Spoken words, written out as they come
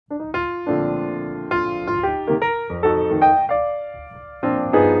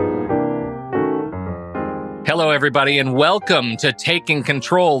Hello, everybody, and welcome to Taking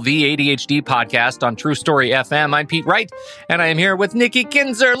Control, the ADHD podcast on True Story FM. I'm Pete Wright, and I am here with Nikki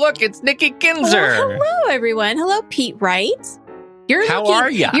Kinzer. Look, it's Nikki Kinzer. Hello, everyone. Hello, Pete Wright. How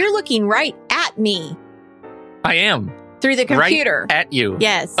are you? You're looking right at me. I am. Through the computer. Right at you.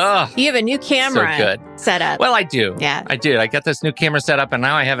 Yes. Ugh, you have a new camera so good. set up. Well, I do. Yeah. I did. I got this new camera set up, and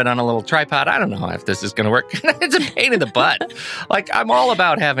now I have it on a little tripod. I don't know if this is going to work. It's a pain in the butt. Like, I'm all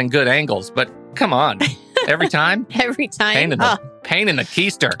about having good angles, but come on. Every time? Every time. Pain in the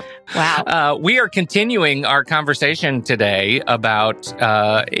keister. Wow. We are continuing our conversation today about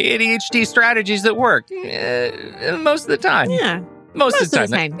ADHD strategies that work. Most of the time. Yeah. Most of the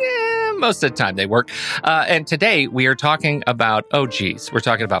time. Most of the time they work. And today we are talking about, we're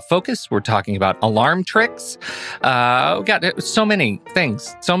talking about focus. We're talking about alarm tricks. We got so many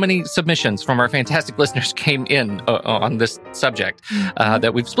things, so many submissions from our fantastic listeners came in on this subject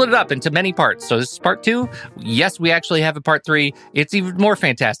that we've split it up into many parts. So this is part 2. Yes, we actually have a part 3. It's even more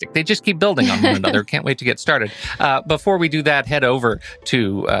fantastic. They just keep building on one another. Can't wait to get started. Before we do that, head over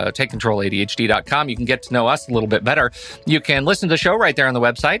to TakeControlADHD.com. You can get to know us a little bit better. You can listen to the show right there on the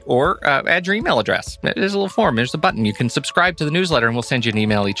website or add your email address. There's a little form. There's a button. You can subscribe to the newsletter, and we'll send you an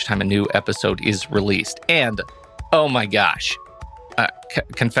email each time a new episode is released. And, oh my gosh,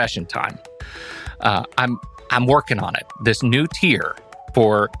 confession time. I'm working on it. This new tier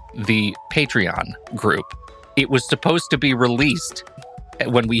for the Patreon group. It was supposed to be released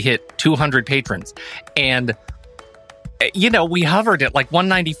when we hit 200 patrons. And we hovered at like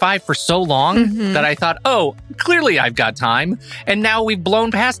 $195 for so long that I thought, clearly I've got time. And now we've blown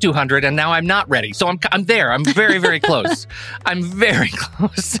past 200, and now I'm not ready. So I'm there. I'm very, very close. I'm very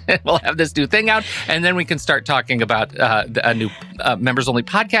close. We'll have this new thing out, and then we can start talking about a new members-only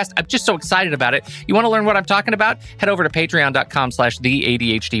podcast. I'm just so excited about it. You want to learn what I'm talking about? Head over to patreon.com/the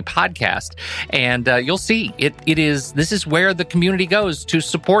ADHD podcast, and you'll see this is where the community goes to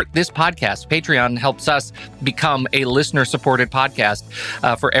support this podcast. Patreon helps us become a listener-supported podcast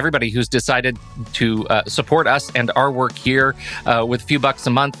for everybody who's decided to support us and our work here with a few bucks a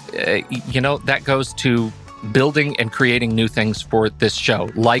month. That goes to building and creating new things for this show,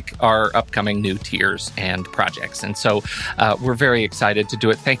 like our upcoming new tiers and projects. And so we're very excited to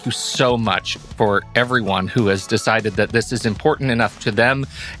do it. Thank you so much for everyone who has decided that this is important enough to them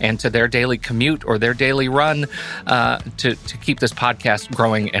and to their daily commute or their daily run to keep this podcast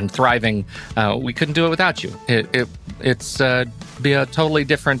growing and thriving. We couldn't do it without you. It's be a totally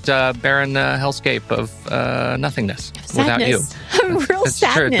different barren hellscape of nothingness without you. Real it's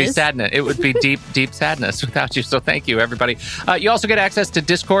sadness. True. It'd be sadness. It would be deep sadness without you. So thank you, everybody. You also get access to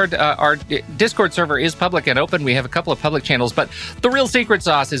Discord. Our Discord server is public and open. We have a couple of public channels, but the real secret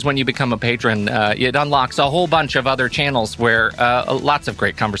sauce is when you become a patron. It unlocks a whole bunch of other channels where lots of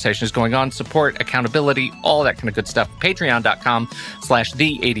great conversations going on, support, accountability, all that kind of good stuff.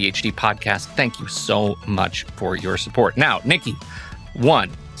 Patreon.com/the ADHD podcast. Thank you so much for your support. Now, Nikki,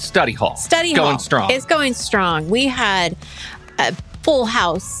 Study Hall. Going strong. It's going strong. We had a full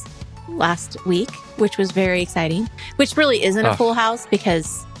house last week, which was very exciting, which really isn't a full house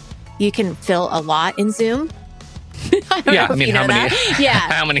because you can fill a lot in Zoom. How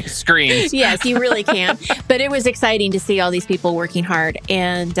many screens? Yes, you really can. But it was exciting to see all these people working hard.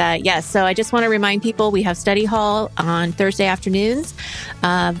 And so I just want to remind people we have study hall on Thursday afternoons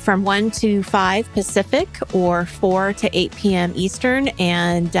from 1 to 5 Pacific or 4 to 8 p.m. Eastern.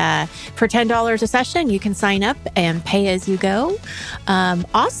 And for $10 a session, you can sign up and pay as you go.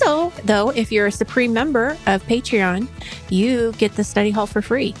 Also, though, if you're a Supreme member of Patreon, you get the study hall for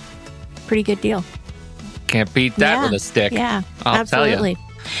free. Pretty good deal. Can't beat that with a stick. Yeah, absolutely.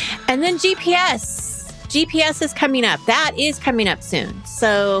 And then GPS. GPS is coming up. That is coming up soon.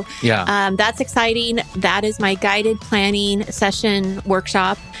 So that's exciting. That is my guided planning session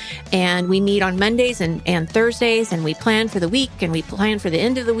workshop. And we meet on Mondays and Thursdays, and we plan for the week, and we plan for the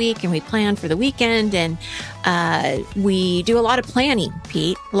end of the week, and we plan for the weekend. And we do a lot of planning,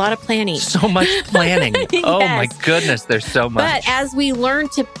 Pete. A lot of planning. So much planning. Yes. Oh my goodness, there's so much. But as we learn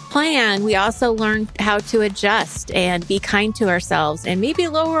to plan, we also learn how to adjust and be kind to ourselves and maybe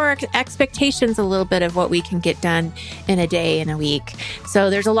lower our expectations a little bit of what we can get done in a day and a week. So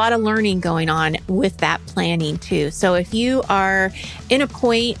there's a lot of learning going on with that planning too. So if you are at a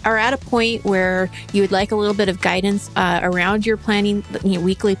point where you would like a little bit of guidance around your planning,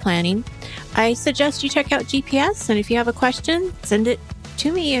 weekly planning, I suggest you check out GPS. And if you have a question, send it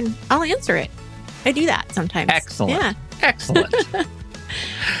to me and I'll answer it. I do that sometimes. Excellent. Yeah. Excellent.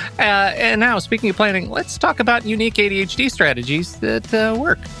 And now, speaking of planning, let's talk about unique ADHD strategies that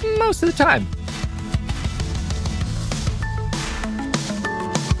work most of the time.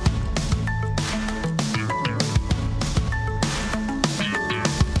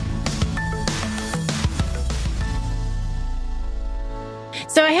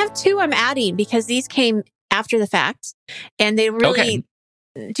 So I have 2 I'm adding because these came after the fact, and they really,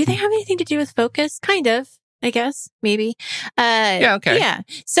 do they have anything to do with focus? Kind of, I guess, maybe. Yeah. Okay. Yeah.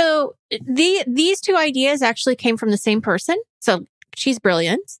 So these 2 ideas actually came from the same person. So she's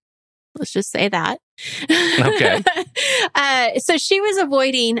brilliant. Let's just say that. Okay. So she was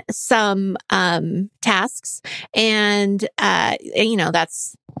avoiding some tasks, and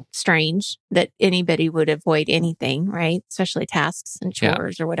that's strange that anybody would avoid anything, right? Especially tasks and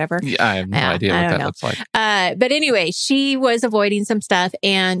chores or whatever. Yeah, I have no idea what that looks like. But anyway, she was avoiding some stuff,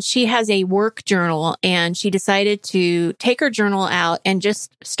 and she has a work journal, and she decided to take her journal out and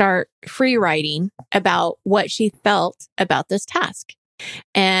just start free writing about what she felt about this task.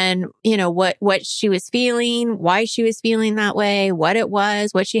 And, what she was feeling, why she was feeling that way, what it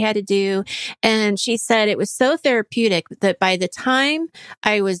was, what she had to do. And she said it was so therapeutic that by the time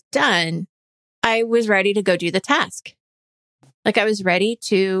I was done, I was ready to go do the task. Like I was ready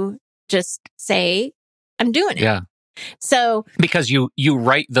to just say, I'm doing it. Yeah. So because you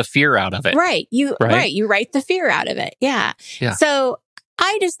write the fear out of it. Right. You write the fear out of it. Yeah. So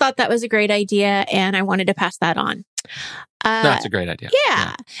I just thought that was a great idea, and I wanted to pass that on. That's a great idea.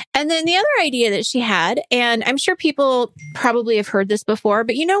 Yeah. And then the other idea that she had, and I'm sure people probably have heard this before,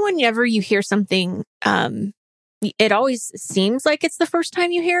 but whenever you hear something, it always seems like it's the first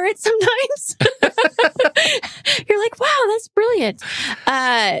time you hear it sometimes. You're like, wow, that's brilliant.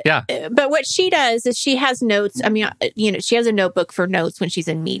 Yeah. But what she does is she has notes. I mean, she has a notebook for notes when she's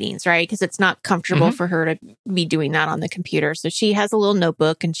in meetings, right? Because it's not comfortable for her to be doing that on the computer. So she has a little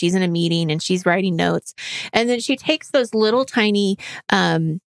notebook, and she's in a meeting and she's writing notes. And then she takes those little tiny,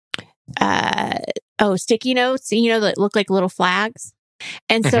 sticky notes, that look like little flags.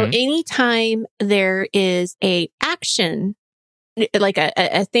 And so anytime there is a action, like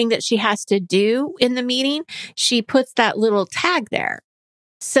a thing that she has to do in the meeting, she puts that little tag there.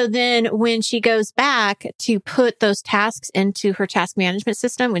 So then when she goes back to put those tasks into her task management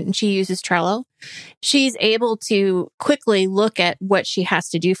system, when she uses Trello, she's able to quickly look at what she has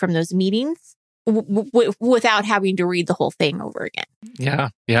to do from those meetings without having to read the whole thing over again. Yeah.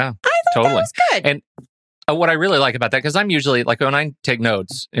 Yeah. I thought that was good. And what I really like about that, because I'm usually like when I take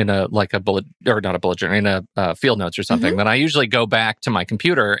notes in a bullet, or not a bullet journal, in a field notes or something, then I usually go back to my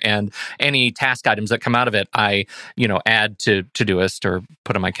computer, and any task items that come out of it, I add to Todoist or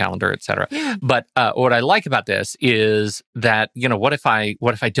put in my calendar, etc. Yeah. But what I like about this is that what if I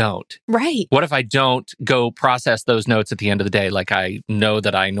don't? Right. What if I don't go process those notes at the end of the day, like I know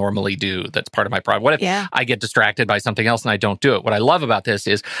that I normally do? That's part of my problem. What if I get distracted by something else and I don't do it? What I love about this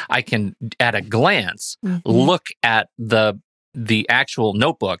is I can, at a glance, look at the actual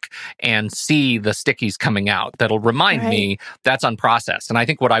notebook and see the stickies coming out. That'll remind me that's unprocessed. And I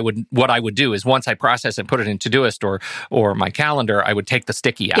think what I would do is once I process and put it in Todoist or my calendar, I would take the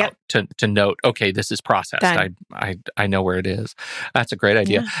sticky out to note, okay, this is processed. I know where it is. That's a great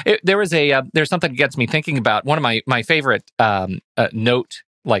idea. Yeah. There's something that gets me thinking about one of my favorite note,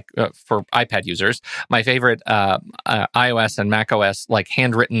 for iPad users, my favorite iOS and macOS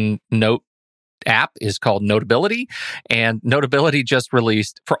handwritten note app is called Notability. And Notability just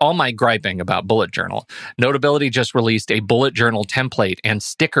released, for all my griping about Bullet Journal, Notability just released a bullet journal template and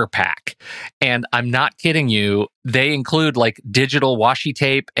sticker pack. And I'm not kidding you, they include digital washi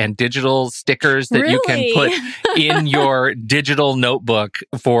tape and digital stickers that you can put in your digital notebook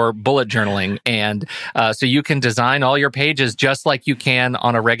for bullet journaling. And so you can design all your pages just like you can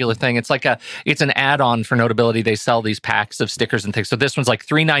on a regular thing. It's an add-on for Notability. They sell these packs of stickers and things. So this one's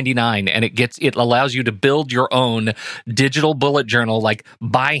 $3.99, and it allows you to build your own digital bullet journal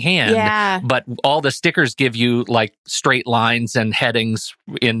by hand. Yeah. But all the stickers give you straight lines and headings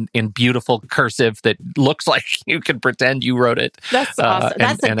in beautiful cursive that looks like you can pretend you wrote it. That's awesome.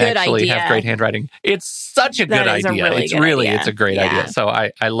 That's a good idea. And actually have great handwriting. It's such a good idea. It's a great idea. So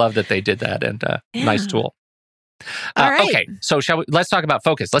I love that they did that, and nice tool. All right. Okay, so let's talk about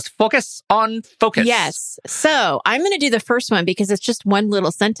focus. Let's focus on focus. Yes. So I'm going to do the first one because it's just one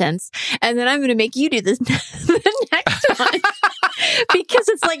little sentence, and then I'm going to make you do the next one because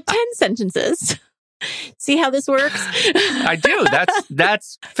it's 10 sentences. See how this works? I do.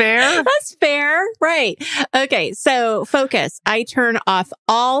 That's fair. That's fair. Right. Okay. So focus. I turn off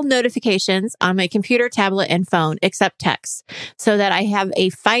all notifications on my computer, tablet, and phone except text so that I have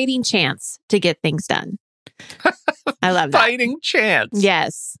a fighting chance to get things done. I love that. Fighting chance.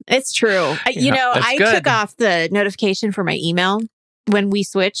 Yes, it's true. I took off the notification for my email when we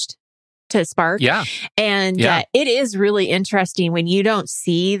switched to Spark. Yeah. And it is really interesting when you don't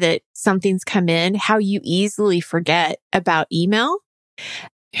see that something's come in, how you easily forget about email.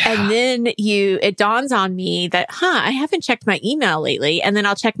 And then it dawns on me that, I haven't checked my email lately. And then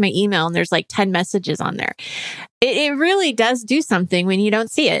I'll check my email and there's like 10 messages on there. It really does do something when you don't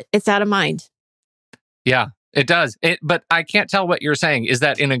see it. It's out of mind. Yeah, it does. But I can't tell what you're saying. Is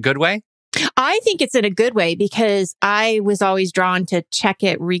that in a good way? I think it's in a good way because I was always drawn to check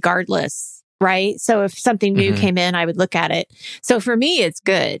it regardless, right? So if something new came in, I would look at it. So for me, it's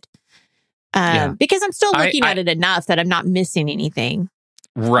good because I'm still looking at it enough that I'm not missing anything.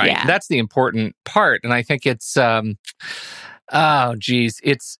 Right. Yeah. That's the important part. And I think it's,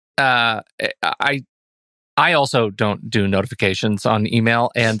 I also don't do notifications on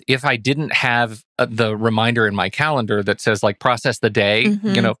email. And if I didn't have the reminder in my calendar that says like process the day,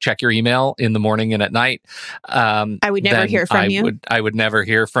 check your email in the morning and at night. I would never hear from you. I would never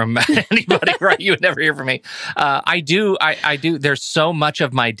hear from anybody, right? You would never hear from me. I do. There's so much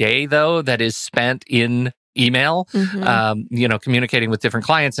of my day though that is spent in email, communicating with different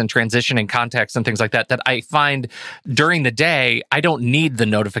clients and transitioning contexts and things like that, that I find during the day, I don't need the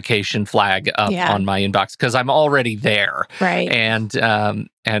notification flag up on my inbox because I'm already there. Right. And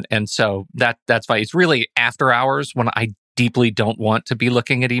so that's why it's really after hours when I deeply don't want to be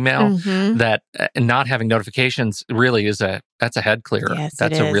looking at email that not having notifications really that's a head clearer. Yes,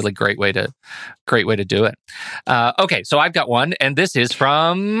 that's a really great way to do it. Okay. So I've got one, and this is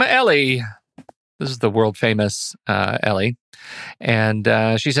from Ellie. This is the world famous Ellie. And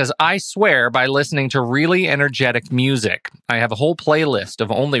she says, I swear by listening to really energetic music. I have a whole playlist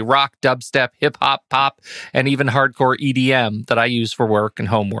of only rock, dubstep, hip hop, pop, and even hardcore EDM that I use for work and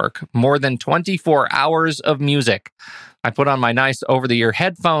homework. More than 24 hours of music. I put on my nice over-the-ear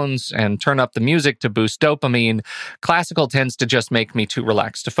headphones and turn up the music to boost dopamine. Classical tends to just make me too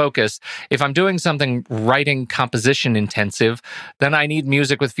relaxed to focus. If I'm doing something writing composition intensive, then I need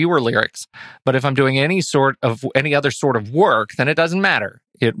music with fewer lyrics. But if I'm doing any other sort of work, then it doesn't matter.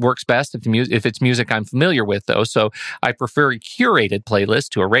 It works best if it's music I'm familiar with, though, so I prefer a curated playlist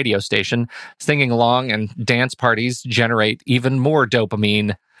to a radio station. Singing along and dance parties generate even more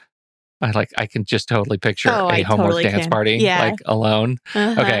dopamine. I can just totally picture a homework dance party, like alone.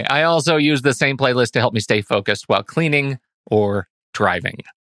 Okay. I also use the same playlist to help me stay focused while cleaning or driving.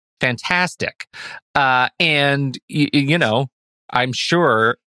 Fantastic. And, I'm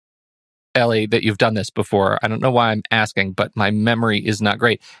sure, Ellie, that you've done this before. I don't know why I'm asking, but my memory is not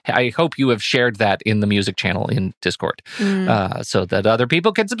great. I hope you have shared that in the music channel in Discord so that other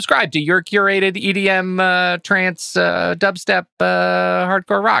people can subscribe to your curated EDM, trance, dubstep,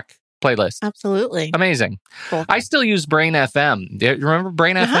 hardcore rock playlist. Absolutely. Amazing. Cool. I still use Brain FM. Do you remember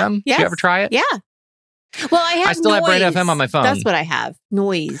Brain FM? Yes. Did you ever try it? Yeah. Well, I still have Brain FM on my phone. That's what I have.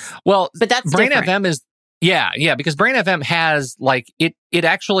 Noise. Well, but that's Brain different. FM is because Brain FM has it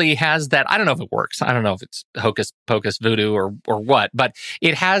actually has that. I don't know if it works. I don't know if it's hocus pocus voodoo or what, but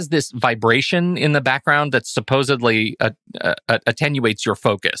it has this vibration in the background that supposedly attenuates your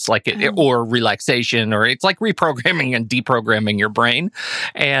focus, or relaxation, or it's like reprogramming and deprogramming your brain.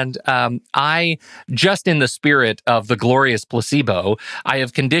 And I, just in the spirit of the glorious placebo, I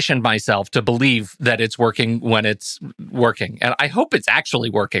have conditioned myself to believe that it's working when it's working. And I hope it's actually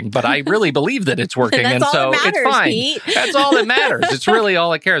working, but I really believe that it's working. And so it's fine. Pete. That's all that matters. It's really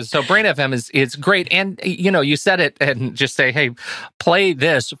all that cares. So Brain FM it's great. And, you said it and just say, hey, play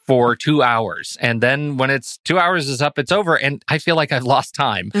this for 2 hours. And then when it's 2 hours is up, it's over. And I feel like I've lost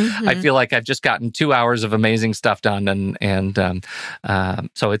time. I feel like I've just gotten 2 hours of amazing stuff done. And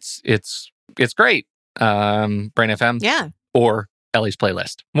so it's great. Brain FM. Yeah. Or Ellie's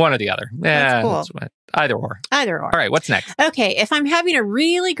playlist. One or the other. Yeah. That's cool. Either or. All right, what's next? Okay, if I'm having a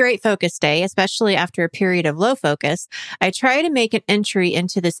really great focus day, especially after a period of low focus, I try to make an entry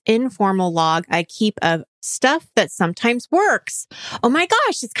into this informal log I keep of stuff that sometimes works. Oh my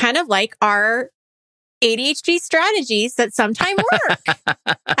gosh, it's kind of like our ADHD strategies that sometimes work.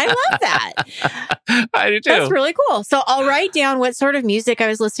 I love that. I do too. That's really cool. So I'll write down what sort of music I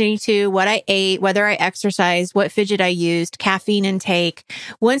was listening to, what I ate, whether I exercised, what fidget I used, caffeine intake.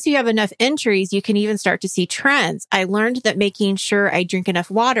 Once you have enough entries, you can even start to see trends. I learned that making sure I drink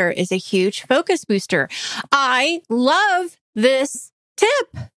enough water is a huge focus booster. I love this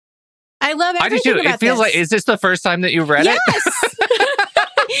tip. I love everything about it feels this. like, is this the first time that you've read it?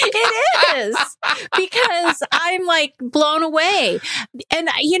 It is, because I'm blown away. And,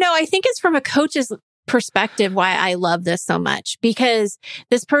 I think it's from a coach's perspective why I love this so much, because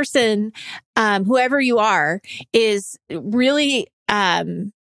this person, whoever you are, is really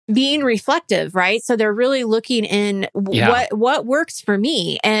being reflective, right? So they're really looking in what works for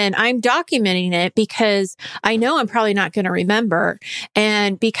me, and I'm documenting it because I know I'm probably not going to remember.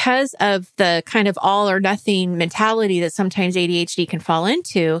 And because of the kind of all or nothing mentality that sometimes ADHD can fall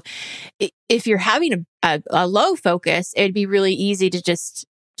into, if you're having a low focus, it'd be really easy to just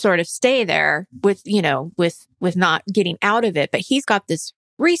sort of stay there with not getting out of it. But he's got this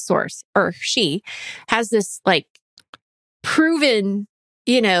resource, or she has this like proven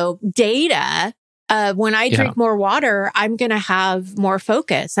data of when I drink more water, I'm going to have more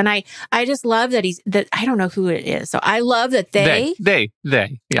focus. And I just love that I don't know who it is. So I love that they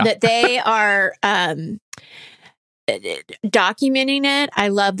that they are, documenting it. I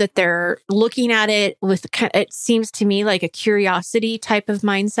love that they're looking at it with, it seems to me like a curiosity type of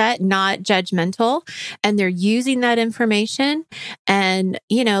mindset, not judgmental. And they're using that information and,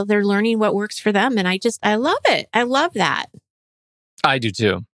 they're learning what works for them. And I love it. I love that. I do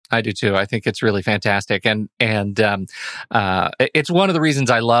too. I think it's really fantastic. And it's one of the reasons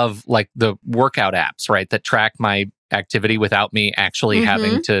I love like the workout apps, right? That track my activity without me actually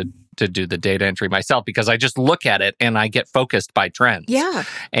having to do the data entry myself, because I just look at it and I get focused by trends. Yeah.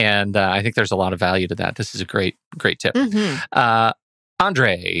 And I think there's a lot of value to that. This is a great tip.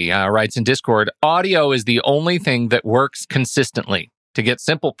 Andre writes in Discord, audio is the only thing that works consistently. To get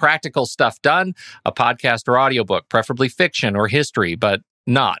simple, practical stuff done, a podcast or audiobook, preferably fiction or history, but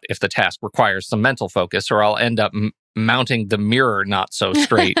not if the task requires some mental focus, or I'll end up mounting the mirror not so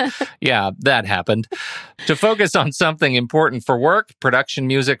straight. Yeah, that happened. To focus on something important for work, production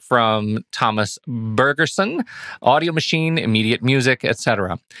music from Thomas Bergerson, audio machine, immediate music,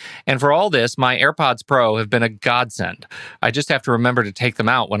 etc. And for all this, my AirPods Pro have been a godsend. I just have to remember to take them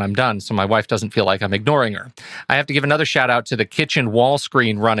out when I'm done so my wife doesn't feel like I'm ignoring her. I have to give another shout out to the kitchen wall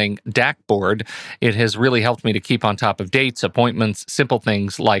screen running DAC board. It has really helped me to keep on top of dates, appointments, simple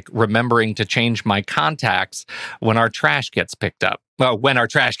things like remembering to change my contacts when our trash gets picked up. Well, when our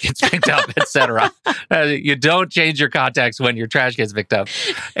trash gets picked up, etc. You don't change your contacts when your trash gets picked up,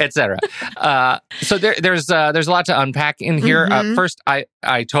 etc. So there's a lot to unpack in here. First, I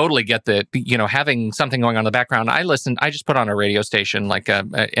totally get that, having something going on in the background. I just put on a radio station like a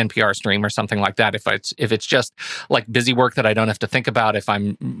NPR stream or something like that. If it's just like busy work that I don't have to think about, if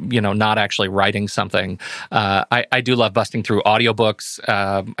I'm not actually writing something. I do love busting through audiobooks.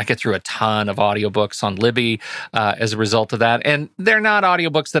 I get through a ton of audiobooks on Libby as a result of that, and they're not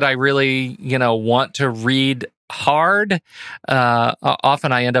audiobooks that I really, want to read hard.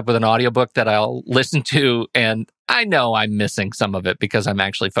 Often I end up with an audiobook that I'll listen to and I know I'm missing some of it because I'm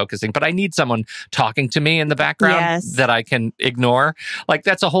actually focusing, but I need someone talking to me in the background that I can ignore. Like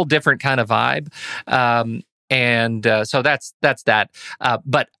that's a whole different kind of vibe. So that's that.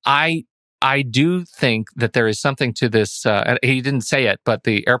 But I do think that there is something to this. He didn't say it, but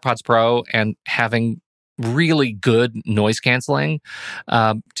the AirPods Pro and having really good noise canceling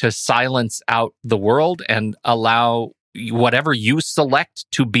to silence out the world and allow whatever you select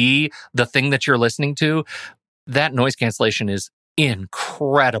to be the thing that you're listening to. That noise cancellation is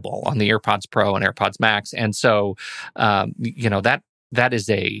incredible on the AirPods Pro and AirPods Max. And so, that is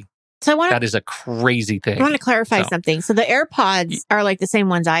a crazy thing. I want to clarify something. So the AirPods are like the same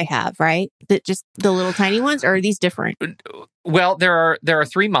ones I have, right? Just the little tiny ones, or are these different? Well, there are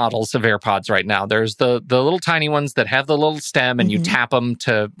three models of AirPods right now. There's the little tiny ones that have the little stem and you tap them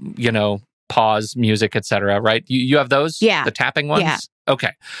to, pause music, etc. Right? You have those? Yeah. The tapping ones? Yeah.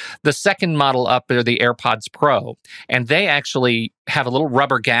 Okay. The second model up are the AirPods Pro, and they actually have a little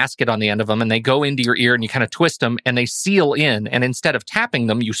rubber gasket on the end of them, and they go into your ear and you kind of twist them and they seal in, and instead of tapping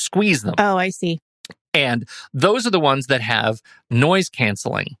them, you squeeze them. Oh, I see. And those are the ones that have noise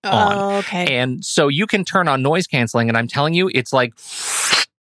canceling on. Oh, okay. And so you can turn on noise canceling, and I'm telling you, it's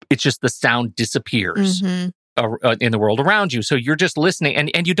just the sound disappears in the world around you. So you're just listening,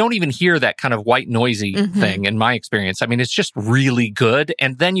 and you don't even hear that kind of white noisy thing, in my experience. I mean, it's just really good.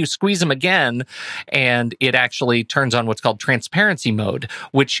 And then you squeeze them again, and it actually turns on what's called transparency mode,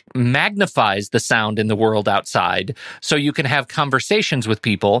 which magnifies the sound in the world outside. So you can have conversations with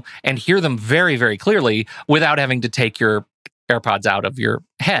people and hear them very, very clearly without having to take your AirPods out of your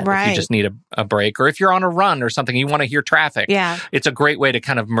head. Right. If you just need a break, or if you're on a run or something, you want to hear traffic. Yeah. It's a great way to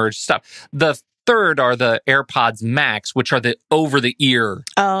kind of merge stuff. The third are the AirPods Max, which are the over-the-ear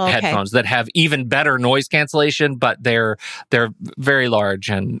headphones that have even better noise cancellation, but they're very large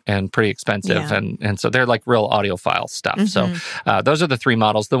and pretty expensive, and so they're like real audiophile stuff. So those are the three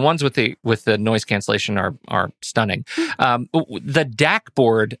models. The ones with the noise cancellation are stunning. The DAC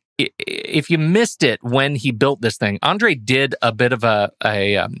board, if you missed it when he built this thing, Andre did a bit of a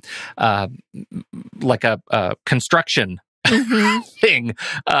construction thing.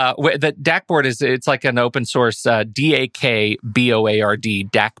 The DAC board it's like an open source DAKBOARD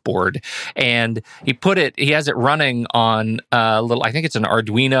DAC board. And he has it running on a little, I think it's an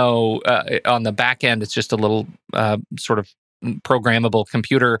Arduino on the back end. It's just a little sort of programmable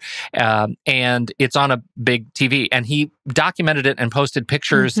computer, and it's on a big TV. And he documented it and posted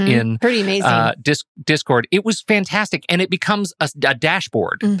pictures in pretty amazing Discord. It was fantastic, and it becomes a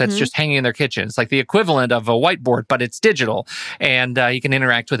dashboard that's just hanging in their kitchen. It's like the equivalent of a whiteboard, but it's digital, and he can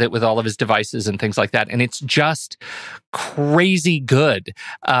interact with it with all of his devices and things like that. And it's just crazy good.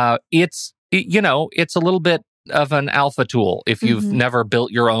 It's a little bit of an alpha tool if you've never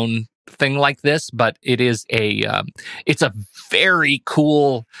built your own thing like this, but it's a very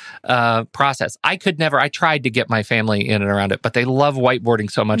cool process. I tried to get my family in and around it, but they love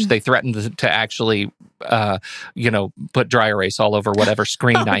whiteboarding so much they threatened to actually put dry erase all over whatever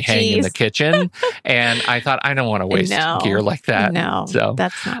screen I hang in the kitchen. And I thought, I don't want to waste gear like that. No, so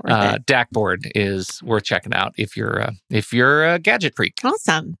that's not worth it. DAC board is worth checking out if you're a gadget freak.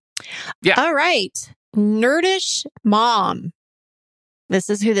 Awesome. Yeah. All right. Nerdish Mom. This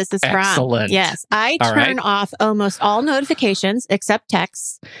is who this is from. Excellent. Yes. I turn off almost all notifications except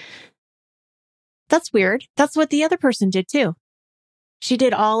texts. That's weird. That's what the other person did too. She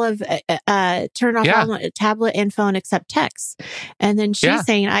did all of, turn off all tablet and phone except texts. And then she's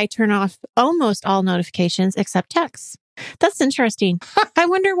saying, I turn off almost all notifications except texts. That's interesting. I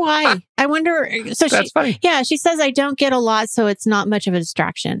wonder why. That's funny. Yeah, she says I don't get a lot, so it's not much of a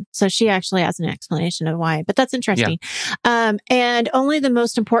distraction. So she actually has an explanation of why, but that's interesting. Yeah. And only the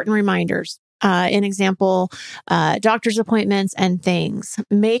most important reminders. An example, doctor's appointments and things.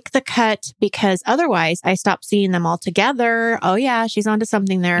 Make the cut because otherwise I stop seeing them altogether. Oh yeah, she's onto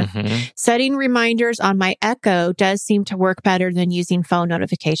something there. Setting reminders on my Echo does seem to work better than using phone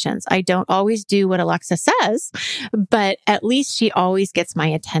notifications. I don't always do what Alexa says, but at least she always gets my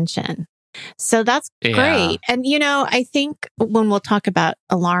attention. So that's great. And I think when we'll talk about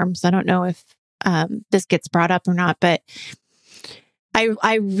alarms, I don't know if this gets brought up or not, but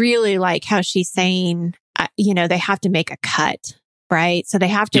I really like how she's saying, they have to make a cut, right? So they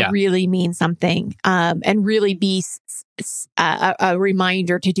have to really mean something, and really be a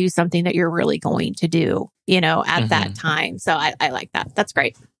reminder to do something that you're really going to do, at that time. So I like that. That's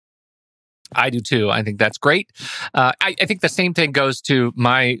great. I do too. I think that's great. I think the same thing goes to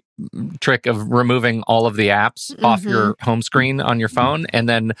my trick of removing all of the apps off your home screen on your phone, and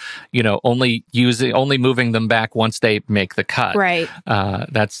then only moving them back once they make the cut. Right.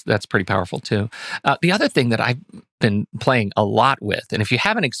 That's pretty powerful too. The other thing that I've been playing a lot with, and if you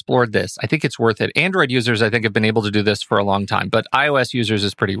haven't explored this, I think it's worth it. Android users, I think, have been able to do this for a long time, but iOS users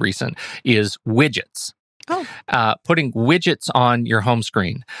is pretty recent. Is widgets. Putting widgets on your home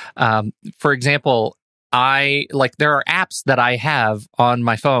screen. For example, there are apps that I have on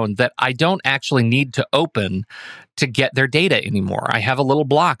my phone that I don't actually need to open to get their data anymore. I have a little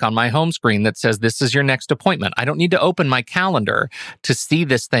block on my home screen that says, this is your next appointment. I don't need to open my calendar to see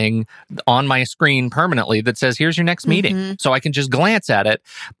this thing on my screen permanently that says, here's your next meeting. So I can just glance at it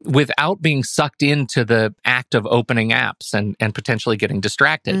without being sucked into the act of opening apps and potentially getting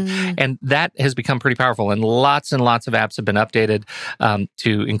distracted. And that has become pretty powerful. And lots of apps have been updated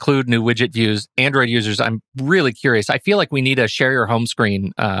to include new widget views. Android users, I'm really curious. I feel like we need a share your home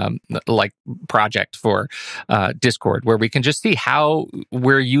screen project for Discord, where we can just see how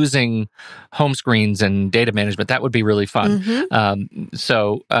we're using home screens and data management. That would be really fun. There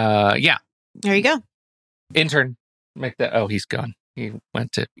you go. Intern, make that. Oh, he's gone. He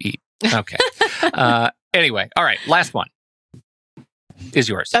went to eat. Okay. Anyway, all right. Last one is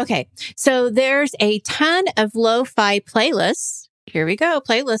yours. Okay. So there's a ton of lo-fi playlists. Here we go.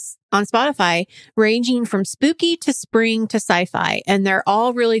 Playlists on Spotify, ranging from spooky to spring to sci-fi. And they're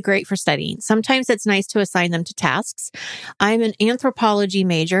all really great for studying. Sometimes it's nice to assign them to tasks. I'm an anthropology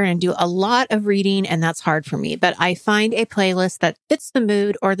major and do a lot of reading, and that's hard for me. But I find a playlist that fits the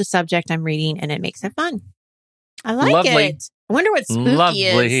mood or the subject I'm reading, and it makes it fun. I like it. I wonder what spooky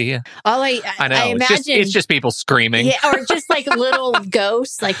is. All I know. I imagine it's just people screaming. Yeah, or just like little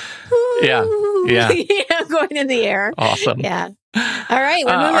ghosts, like yeah, going in the air. Awesome. Yeah. All right,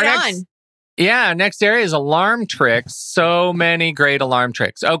 we're moving on. Yeah, next area is alarm tricks. So many great alarm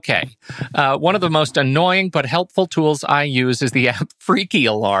tricks. Okay. One of the most annoying but helpful tools I use is the app Freaky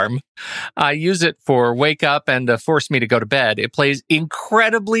Alarm. I use it for wake up and to force me to go to bed. It plays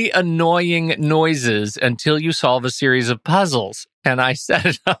incredibly annoying noises until you solve a series of puzzles. And I set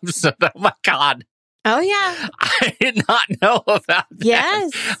it up so that, oh my God. Oh, yeah. I did not know about that.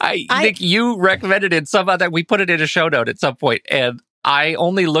 Yes. I think you recommended it somehow that we put it in a show note at some point, and I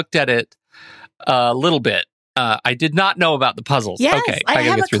only looked at it a little bit I did not know about the puzzles. Yes, Okay, I gotta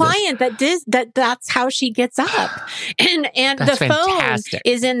have get a through this. client that's how she gets up. And That's the fantastic. phone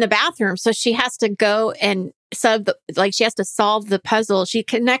is in the bathroom. So she has to go and she has to solve the puzzle. She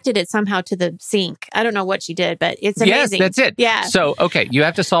connected it somehow to the sink. I don't know what she did, but it's amazing. Yes, that's it. Yeah. So, okay, you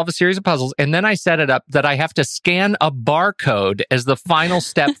have to solve a series of puzzles. And then I set it up that I have to scan a barcode as the final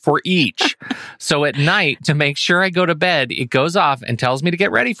step for each. So at night, to make sure I go to bed, it goes off and tells me to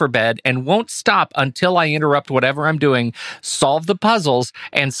get ready for bed and won't stop until I interrupt whatever I'm doing, solve the puzzles,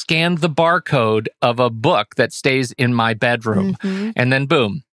 and scan the barcode of a book that stays in my bedroom. Mm-hmm. And then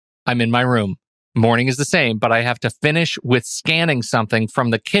boom, I'm in my room. Morning is the same, but I have to finish with scanning something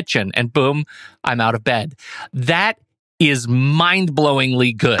from the kitchen and boom, I'm out of bed. That is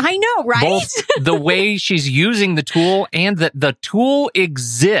mind-blowingly good. I know, right? Both the way she's using the tool and that the tool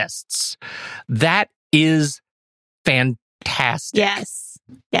exists. That is fantastic.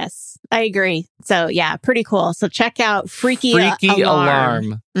 Yes, I agree. So yeah, pretty cool. So check out Freaky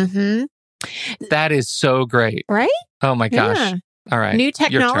Alarm. Mm-hmm. That is so great. Right? Oh my gosh. Yeah. All right. New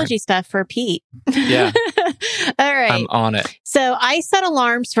technology stuff for Pete. Yeah. All right. I'm on it. So I set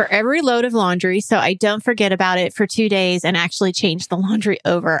alarms for every load of laundry so I don't forget about it for 2 days and actually change the laundry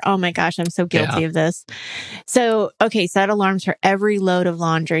over. Oh my gosh, I'm so guilty of this. So, okay, set alarms for every load of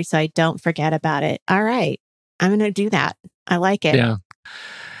laundry so I don't forget about it. All right. I'm going to do that. I like it. Yeah.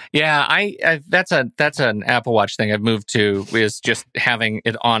 Yeah, I that's an Apple Watch thing I've moved to, is just having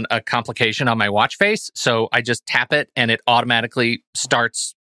it on a complication on my watch face. So I just tap it and it automatically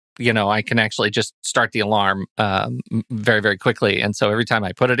starts. I can actually just start the alarm very, very quickly. And so every time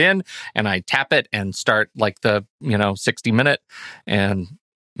I put it in and I tap it and start like the 60-minute and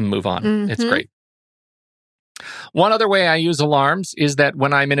move on. Mm-hmm. It's great. One other way I use alarms is that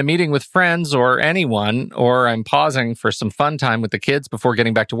when I'm in a meeting with friends or anyone, or I'm pausing for some fun time with the kids before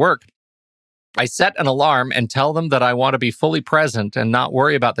getting back to work, I set an alarm and tell them that I want to be fully present and not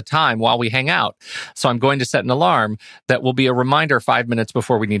worry about the time while we hang out. So I'm going to set an alarm that will be a reminder 5 minutes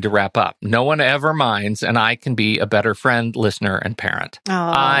before we need to wrap up. No one ever minds, and I can be a better friend, listener, and parent. Oh,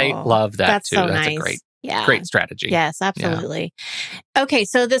 I love that too. So That's nice. a great Yeah. great strategy. Yes, absolutely. Yeah. Okay,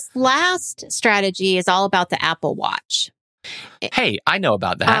 so this last strategy is all about the Apple Watch. Hey, I know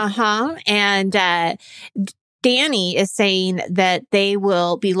about that. Uh-huh. And Danny is saying that they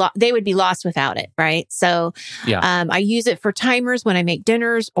would be lost without it, right? So I use it for timers when I make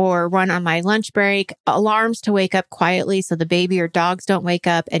dinners or run on my lunch break, alarms to wake up quietly so the baby or dogs don't wake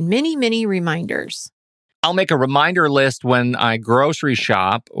up, and many, many reminders. I'll make a reminder list when I grocery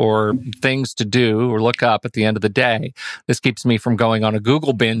shop or things to do or look up at the end of the day. This keeps me from going on a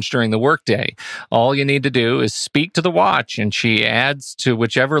Google binge during the workday. All you need to do is speak to the watch and she adds to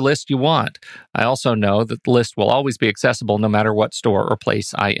whichever list you want. I also know that the list will always be accessible no matter what store or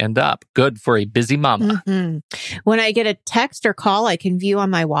place I end up. Good for a busy mama. Mm-hmm. When I get a text or call, I can view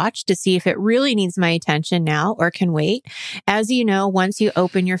on my watch to see if it really needs my attention now or can wait. As you know, once you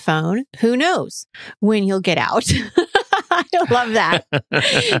open your phone, who knows when you'll get out. I love that.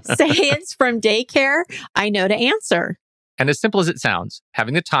 Say it's from daycare, I know to answer. And as simple as it sounds,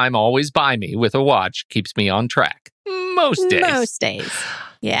 having the time always by me with a watch keeps me on track. Most days.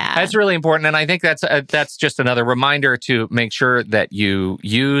 Yeah. That's really important. And I think that's just another reminder to make sure that you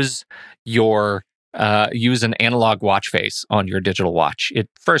use an analog watch face on your digital watch. It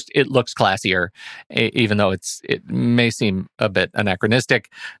looks classier, even though it may seem a bit anachronistic.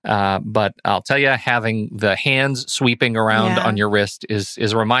 But I'll tell you, having the hands sweeping around on your wrist is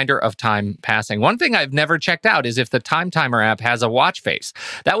a reminder of time passing. One thing I've never checked out is if the Time Timer app has a watch face.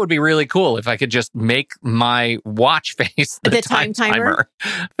 That would be really cool if I could just make my watch face the time timer.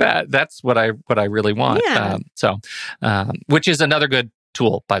 That's what I really want. Yeah. Which is another good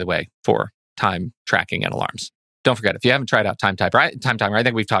tool, by the way, for time tracking and alarms. Don't forget, if you haven't tried out Time Timer, I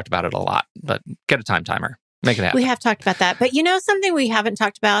think we've talked about it a lot, but get a Time Timer. Make it happen. We have talked about that. But something we haven't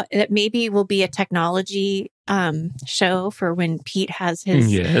talked about that maybe will be a technology show for when Pete has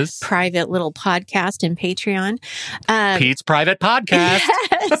his private little podcast and Patreon. Pete's private podcast.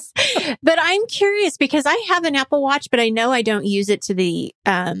 Yes. But I'm curious because I have an Apple Watch, but I know I don't use it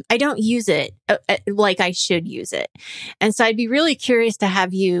I don't use it like I should use it. And so I'd be really curious to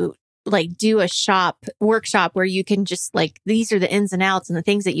have you do a workshop where you can just these are the ins and outs and the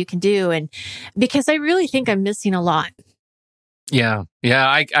things that you can do. And because I really think I'm missing a lot. Yeah. Yeah,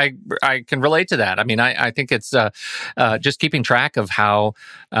 I can relate to that. I mean, I think it's just keeping track of how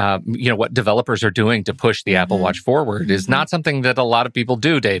what developers are doing to push the Apple Watch forward is not something that a lot of people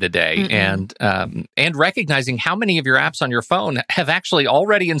do day to day, and recognizing how many of your apps on your phone have actually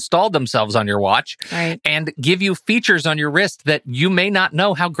already installed themselves on your watch, and give you features on your wrist that you may not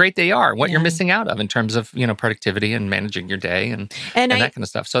know how great they are, what you're missing out of in terms of productivity and managing your day and that kind of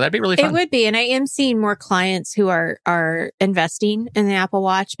stuff. So that'd be really fun. It would be, and I am seeing more clients who are investing in the Apple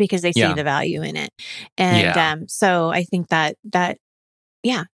Watch because they see the value in it. And so I think that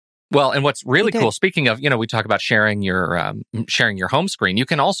Well, and what's really cool, speaking of, we talk about sharing your home screen. You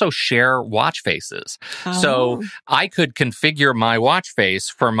can also share watch faces. So I could configure my watch face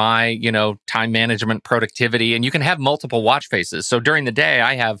for my, time management, productivity, and you can have multiple watch faces. So during the day,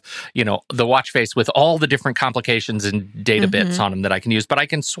 I have, the watch face with all the different complications and data bits on them that I can use. But I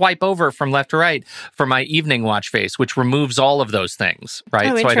can swipe over from left to right for my evening watch face, which removes all of those things,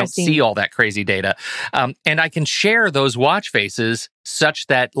 right? So I don't see all that crazy data. And I can share those watch faces such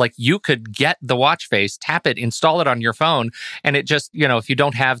that you could get the watch face, tap it, install it on your phone, and it just, if you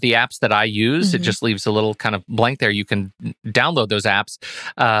don't have the apps that I use, it just leaves a little kind of blank there. You can download those apps,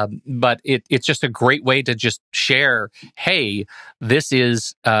 but it's just a great way to just share, hey, this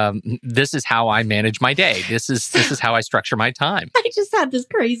is how I manage my day. This is how I structure my time. I just had this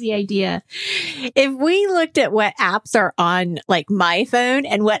crazy idea. If we looked at what apps are on my phone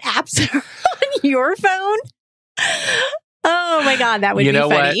and what apps are on your phone, oh my God, that would be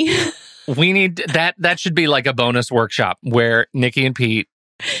funny. What? We need that should be like a bonus workshop where Nikki and Pete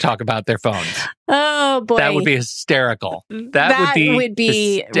talk about their phones. Oh boy. That would be hysterical. That would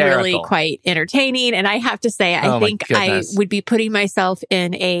be really quite entertaining. And I have to say, I think I would be putting myself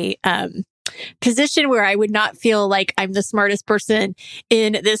in a position where I would not feel like I'm the smartest person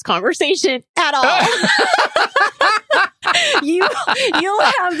in this conversation at all. You'll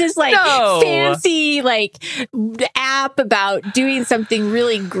have this fancy app about doing something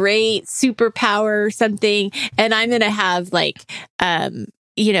really great, superpower something, and I'm gonna have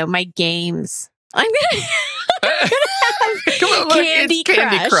my games. I'm gonna have Candy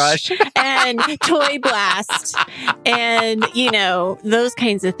Crush and Toy Blast and those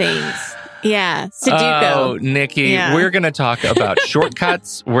kinds of things. Yeah, Sudoku. Oh, Nikki, we're going to talk about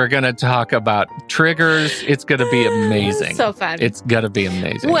shortcuts. We're going to talk about triggers. It's going to be amazing. So fun. It's going to be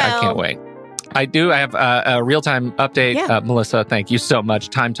amazing. I can't wait. I have a real-time update. Yeah. Melissa, thank you so much.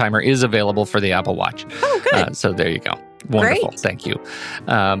 Time Timer is available for the Apple Watch. Oh, good. So there you go. Wonderful. Great. Thank you.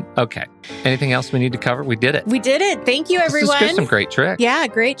 Okay. Anything else we need to cover? We did it. Thank you, everyone. This is some great tricks. Yeah,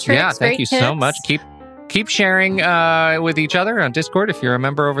 great tricks. Yeah, thank you so much. Keep sharing with each other on Discord. If you're a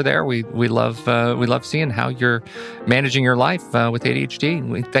member over there, we love seeing how you're managing your life with ADHD.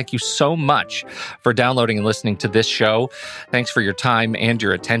 We thank you so much for downloading and listening to this show. Thanks for your time and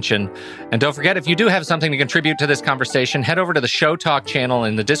your attention. And don't forget, if you do have something to contribute to this conversation, head over to the Show Talk channel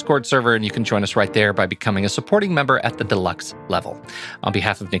in the Discord server, and you can join us right there by becoming a supporting member at the deluxe level. On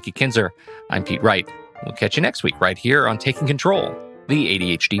behalf of Nikki Kinzer, I'm Pete Wright. We'll catch you next week right here on Taking Control, the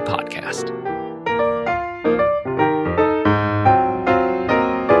ADHD podcast.